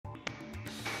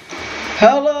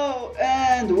Hello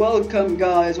and welcome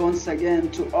guys once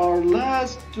again to our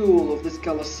last duel of this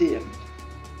Coliseum.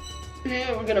 Here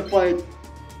we're gonna fight,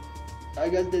 I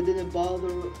guess they didn't bother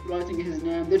writing his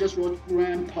name, they just wrote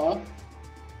Grandpa.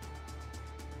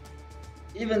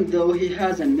 Even though he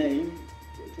has a name,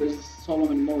 which was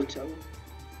Solomon Moto.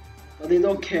 But they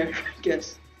don't care, I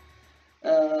guess.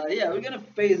 Yeah, we're gonna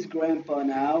face Grandpa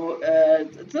now.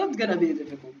 It's not gonna be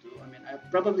difficult to do. I mean, I'm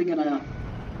probably gonna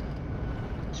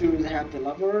choose Happy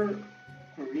Lover,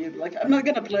 Korean. Like, I'm not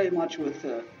gonna play much with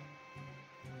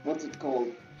what's it called?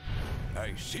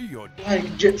 I see your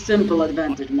Like simple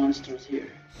advantage monsters here,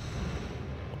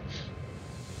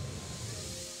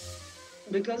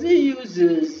 because he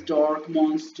uses dark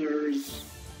monsters,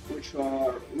 which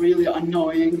are really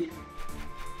annoying.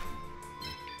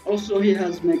 Also, he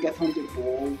has Mega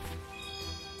Thunderball,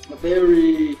 a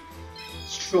very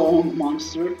strong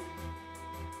monster.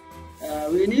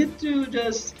 We need to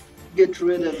just get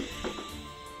rid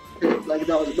of like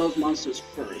those monsters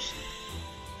first.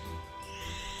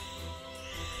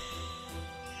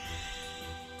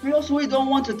 We don't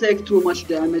want to take too much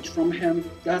damage from him.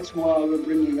 That's why we're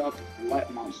bringing up light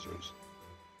monsters.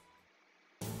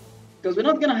 Because we're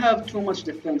not gonna have too much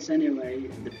defense anyway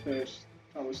in the first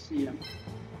Coliseum.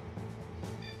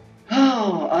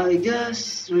 Oh, I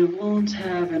guess we won't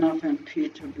have enough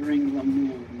MP to bring the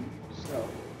moon. So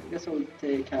I guess I'll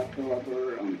take Happy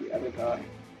Lover on the other guy.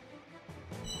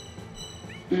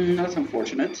 That's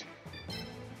unfortunate.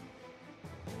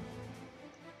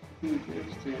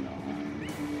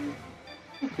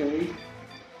 Okay.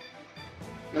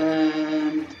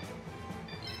 And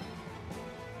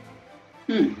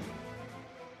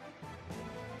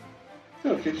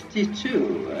so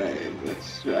 52.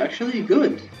 That's actually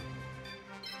good.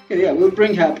 Okay, yeah, we'll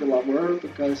bring Happy Lover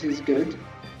because he's good.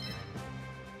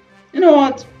 You know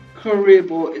what?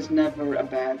 Kuriboh is never a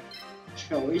bad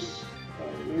choice.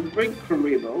 We'll bring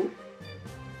Kuriboh.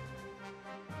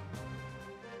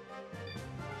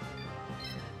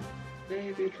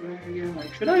 Baby Dragon,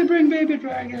 like, should I bring Baby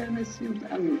Dragon? It seems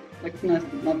like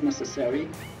not necessary.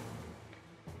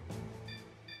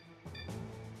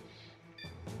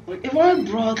 Like, if I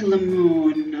brought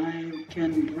Lemon, I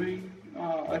can bring.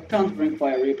 I can't bring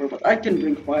Fire Reaper, but I can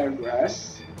bring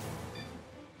Firegrass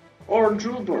or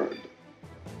Drillbird.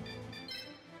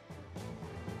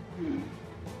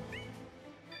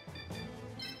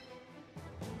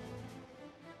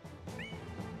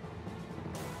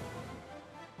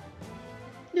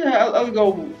 Yeah, I'll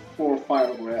go for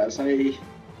Firegrass.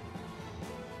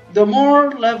 The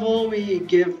more level we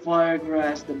give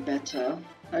Firegrass, the better.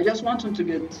 I just want him to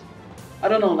get, I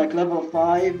don't know, like level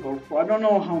 5 or 4. I don't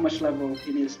know how much level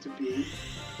he needs to be.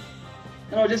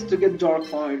 You know, just to get Dark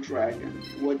Fire Dragon,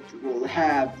 which will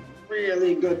have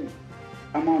really good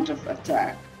amount of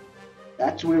attack.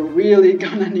 That we're really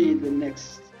gonna need the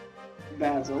next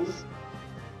battles.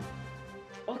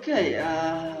 Okay,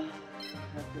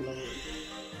 happy level.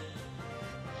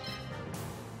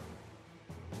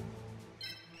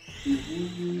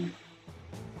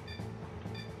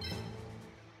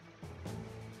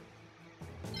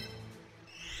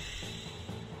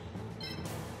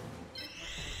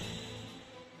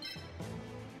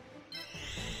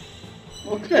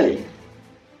 Okay.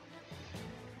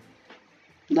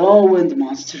 No wind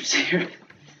monsters here.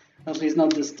 At least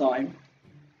not this time.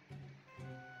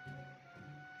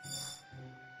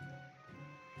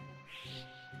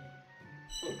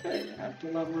 Okay,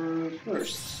 Happy Lover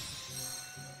first.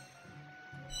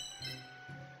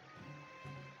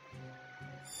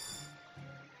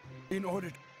 in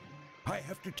order. I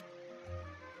have to.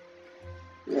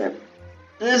 Yeah,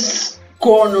 this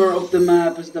corner of the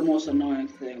map is the most annoying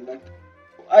thing. Like,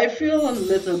 I feel a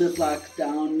little bit locked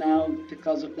down now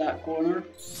because of that corner.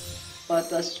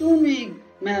 But as soon we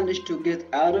manage to get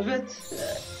out of it,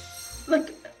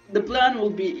 like, the plan will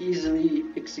be easily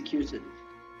executed.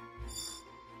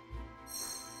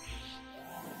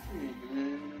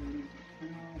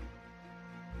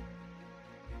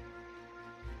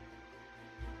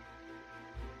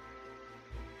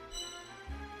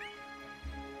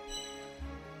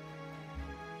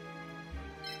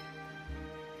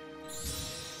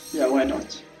 Yeah, why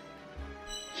not?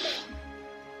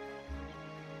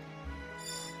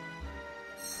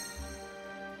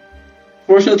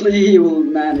 Fortunately, he will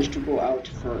manage to go out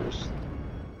first.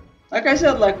 Like I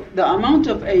said, like, the amount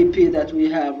of AP that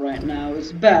we have right now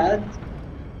is bad,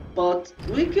 but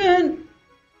we can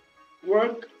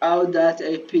work out that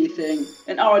AP thing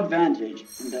in our advantage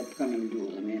in the upcoming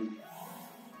duel. I mean,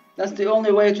 that's the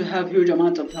only way to have huge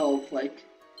amount of health, like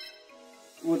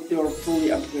with your fully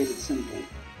upgraded symbol.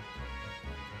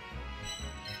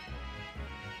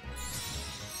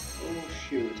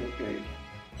 okay.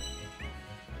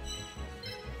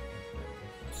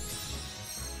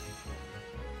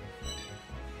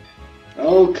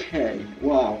 Okay,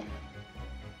 wow.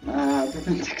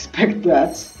 Didn't expect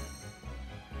that.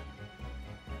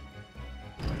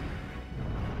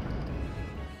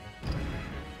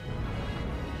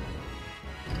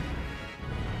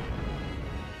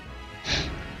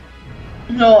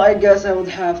 No, I guess I would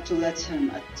have to let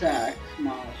him attack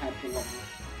my happy level.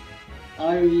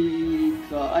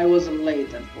 I was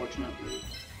late, unfortunately.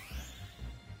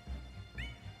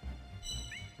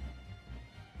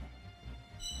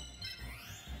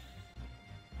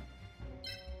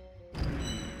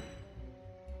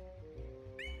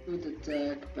 Good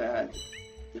attack, bad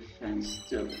defense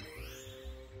still.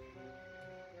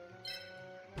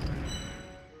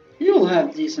 He will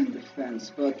have decent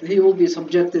defense, but he will be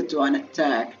subjected to an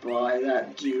attack by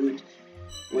that dude,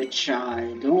 which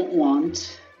I don't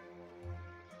want.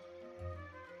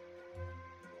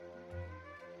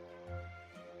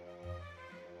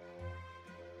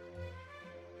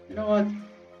 You know what?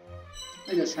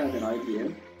 I just had an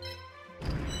idea.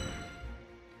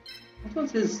 What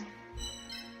was his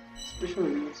special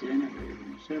ability anyway?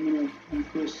 Ceremony of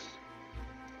Conquest.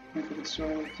 Make of its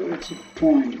 30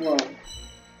 point. Wow.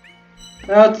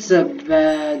 That's a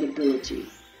bad ability.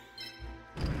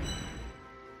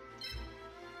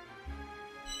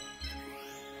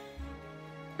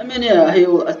 I mean, yeah, he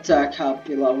will attack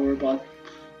Happy Lover, but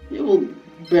he will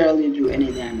barely do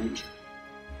any damage.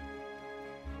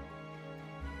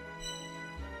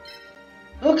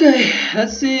 Okay,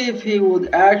 let's see if he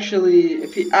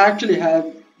actually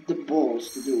had the balls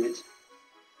to do it.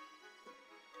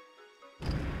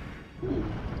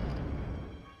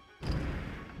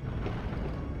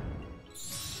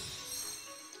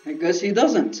 I guess he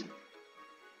doesn't.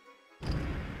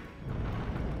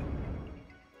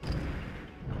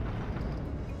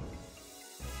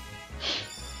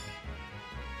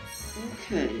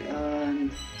 Okay,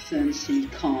 and since he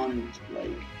can't, like...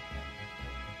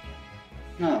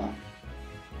 No.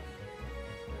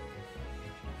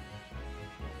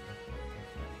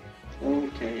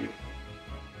 Okay.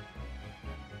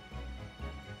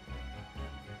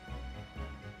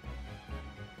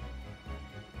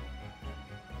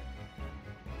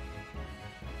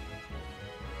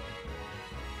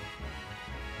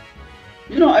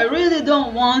 You know, I really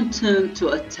don't want him to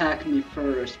attack me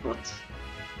first, but...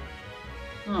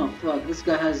 Oh fuck, this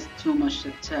guy has too much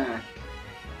attack.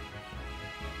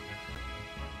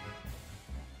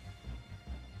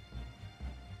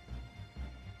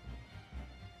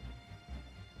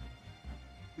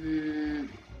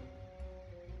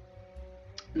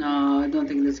 No, I don't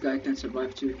think this guy can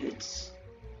survive 2 hits.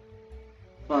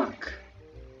 Fuck.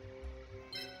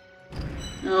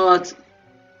 You know what?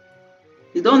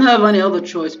 You don't have any other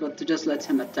choice but to just let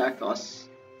him attack us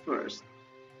first.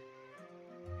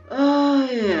 Oh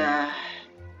yeah.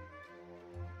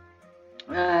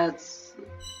 That's a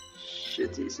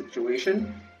shitty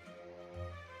situation.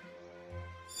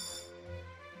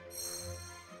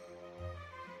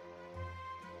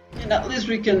 And at least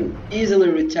we can easily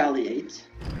retaliate.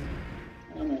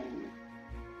 I don't know.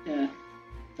 Yeah,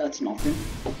 that's nothing.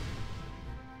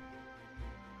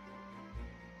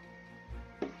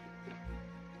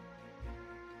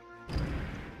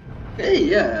 Hey,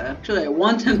 yeah, actually I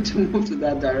want him to move to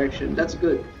that direction. That's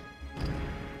good.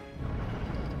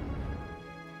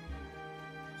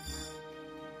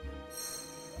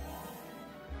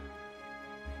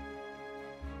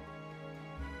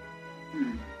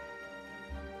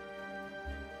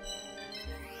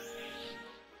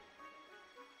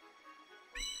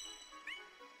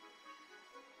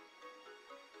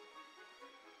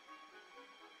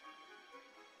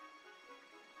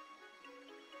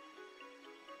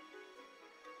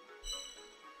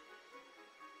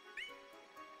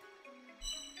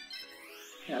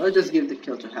 Yeah, let's just give the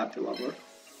kill to Happy Lover.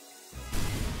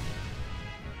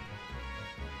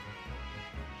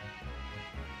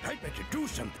 I better do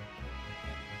something.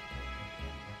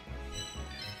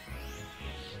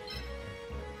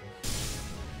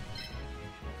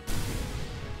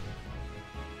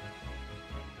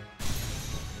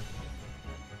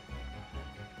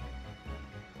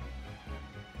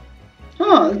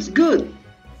 Huh, that's good.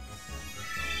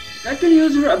 I can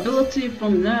use her ability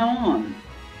from now on.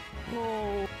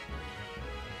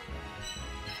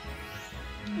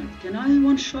 Can I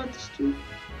one-shot this too?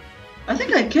 I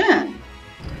think I can.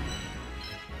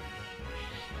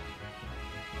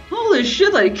 Holy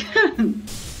shit, I can!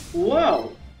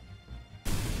 Wow.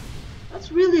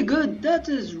 That's really good. That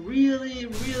is really,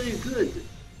 really good.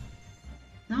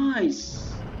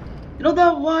 Nice. You know,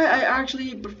 that's why I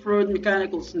actually preferred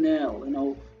Mechanical Snail, you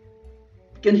know,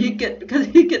 Can he get, because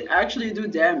he can actually do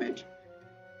damage.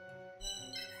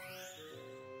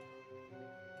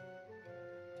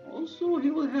 Also,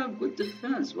 he will have good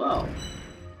defense. Wow,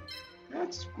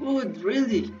 that's good,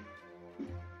 really.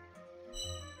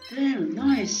 Damn,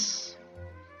 nice.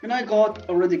 And I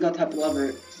already got Happy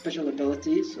Lover special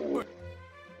ability, so.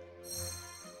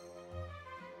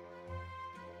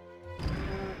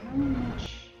 How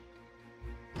much?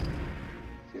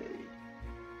 Okay.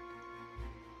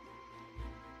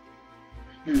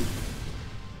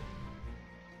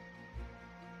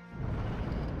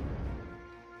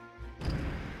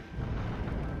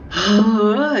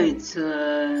 Alright,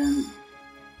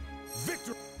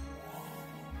 Victory.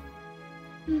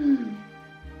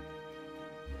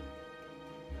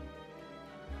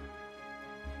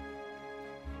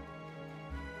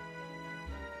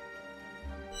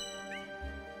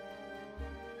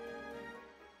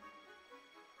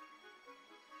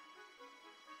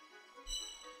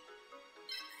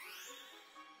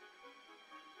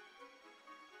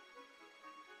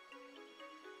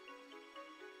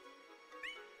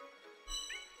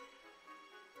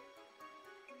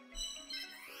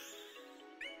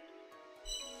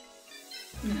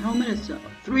 How many times?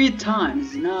 3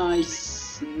 times.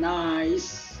 Nice,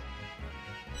 nice.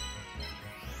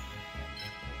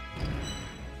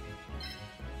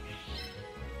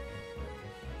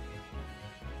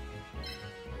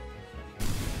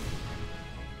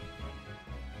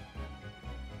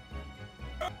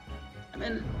 I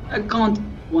mean, I can't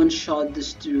one-shot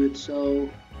this dude, so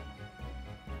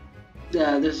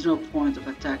yeah, there's no point of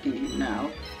attacking him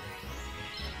now.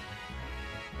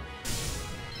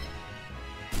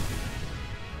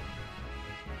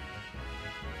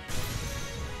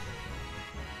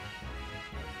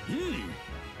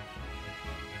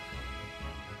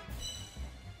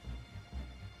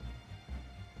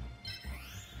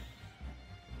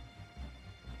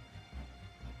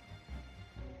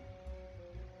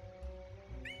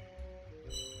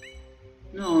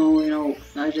 No, you know,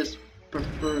 I just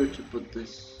prefer to put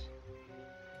this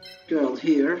girl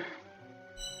here.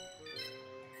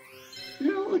 You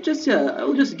know, I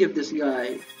will just give this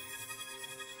guy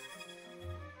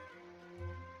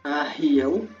a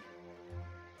heal.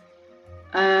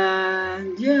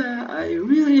 And yeah, I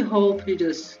really hope he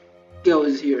just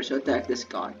goes here to attack this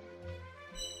guy.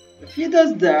 If he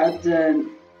does that,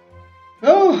 then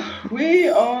oh, we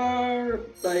are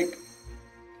like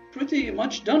pretty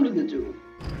much done with the duel.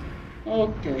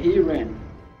 Okay, he ran.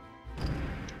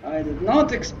 I did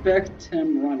not expect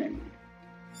him running.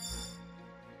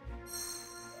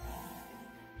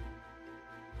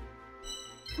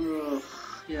 Ugh,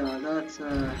 yeah, that's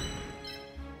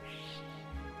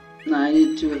Nah, I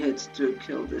need 2 hits to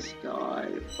kill this guy.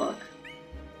 Fuck.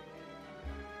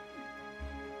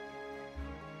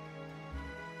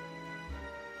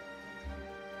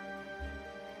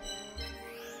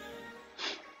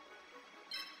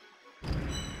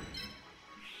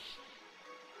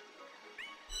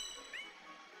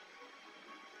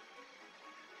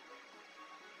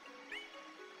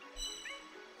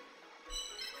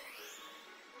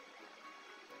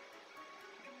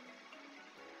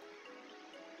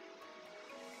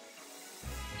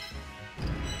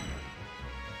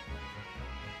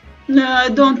 No, I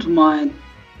don't mind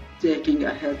taking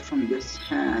a hit from this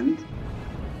hand.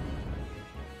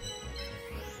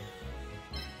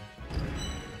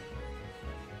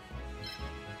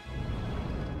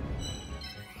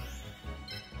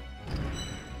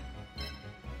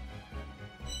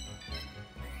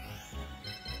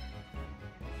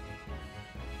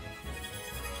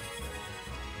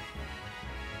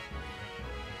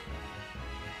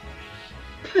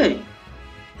 Okay.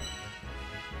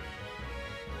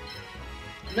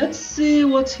 Let's see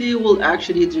what he will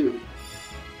actually do.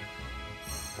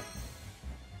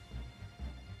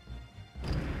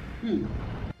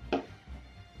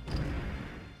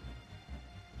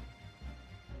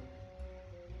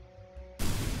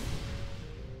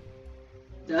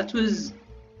 That was...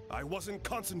 I wasn't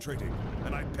concentrating,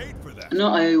 and I paid for that.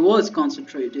 No, I was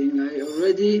concentrating. I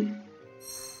already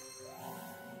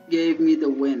gave me the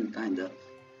win, kind of.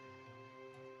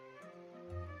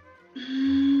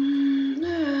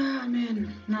 I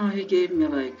mean, no, he gave me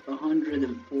like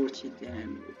 140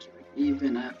 damage. Like,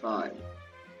 even if I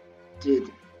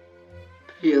did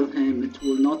heal him, it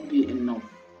will not be enough.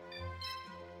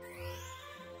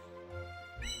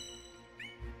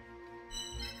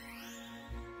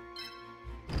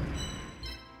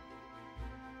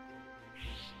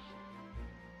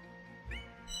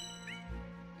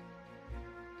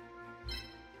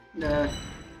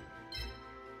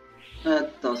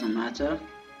 That doesn't matter.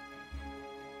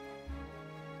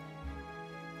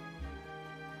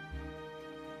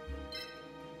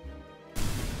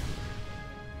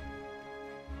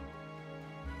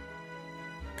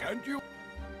 And you.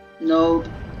 Nope,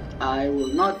 I will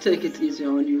not take it easy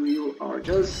on you. You are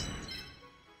just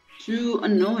too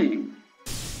annoying.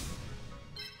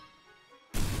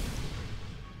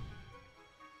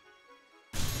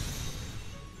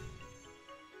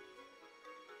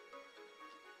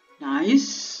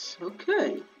 Nice.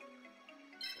 Okay.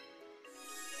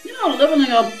 You know,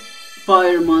 leveling up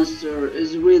Fire Monster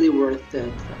is really worth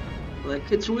it.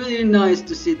 Like, it's really nice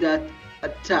to see that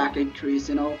attack increase,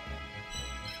 you know?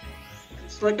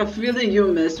 It's like a feeling you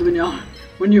miss when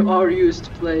you are used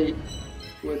to play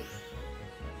with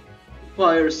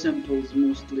fire simples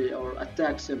mostly, or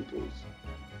attack simples.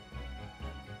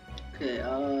 Okay,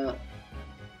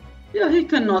 yeah, he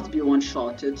cannot be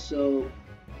one-shotted, so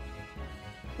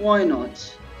why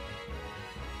not?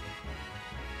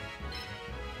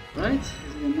 Right?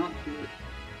 Is he not good?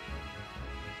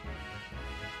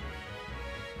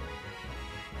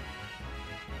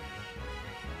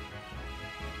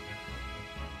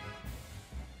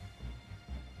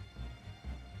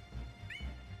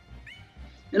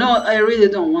 You know what? I really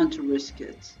don't want to risk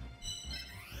it.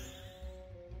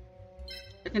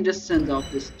 I can just send off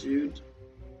this dude.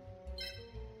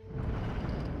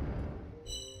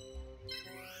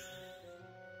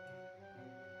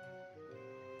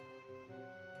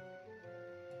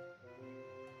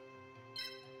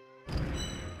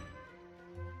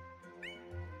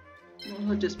 Well,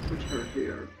 I'll just put her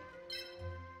here.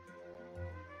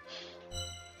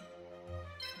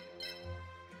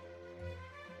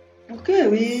 Okay,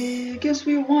 we guess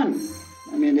we won.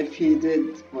 I mean, if he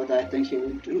did what I think he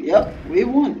would do, yep, we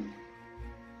won.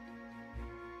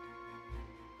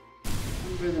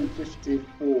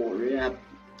 154, yeah.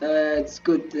 That's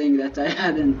good thing that I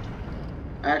hadn't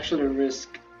actually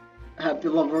risked Happy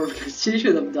Lover because she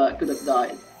could have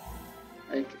died.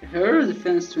 Like, her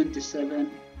defense 27,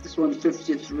 this one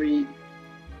 53.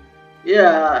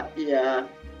 Yeah,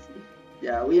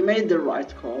 we made the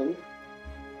right call.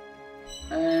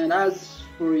 And as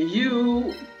for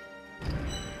you,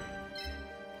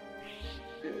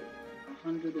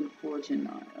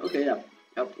 149. Okay, yep,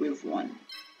 we've won.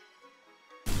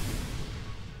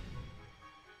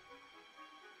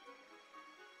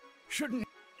 Shouldn't.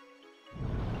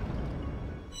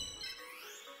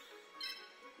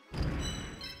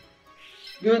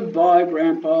 Goodbye,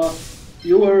 Grandpa.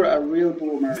 You were a real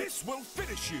boomer. This will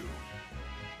finish you.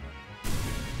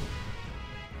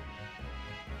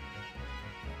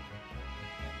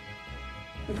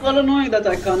 It's quite annoying that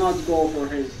I cannot go for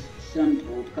his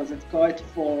simple because it's quite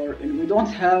far and we don't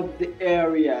have the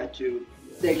area to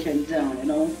take him down, you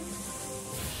know?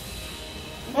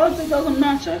 But it doesn't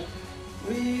matter.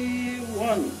 We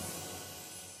won.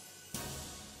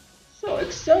 So,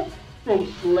 except from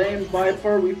Flame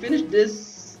Viper, we finished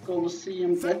this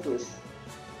Coliseum Deathless.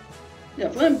 Yeah,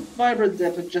 Flame Viper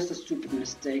death was just a stupid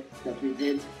mistake that we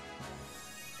did.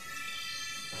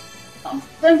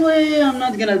 Thankfully, I'm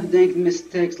not gonna make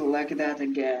mistakes like that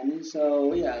again,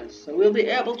 so yeah, so we'll be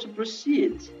able to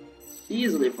proceed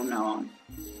easily from now on.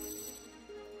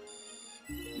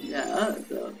 Yeah,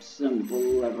 the simple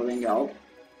leveling up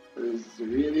is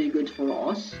really good for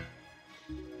us.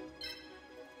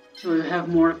 So we have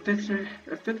more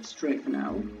effect strength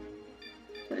now.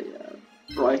 Okay,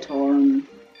 Bright Horn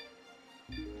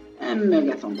and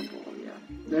Mega Thunderball, yeah.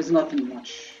 There's nothing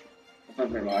much of a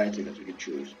variety that we can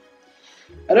choose.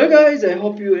 Hello guys, I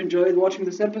hope you enjoyed watching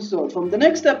this episode. From the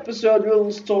next episode,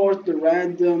 we'll start the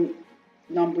random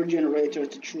number generator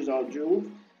to choose our jewel.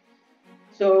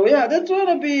 So yeah,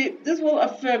 this will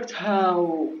affect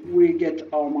how we get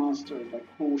our monsters, like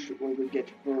who will we get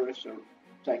first or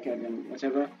second and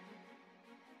whatever.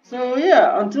 So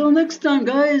yeah, until next time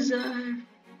guys,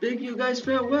 bid you guys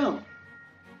farewell.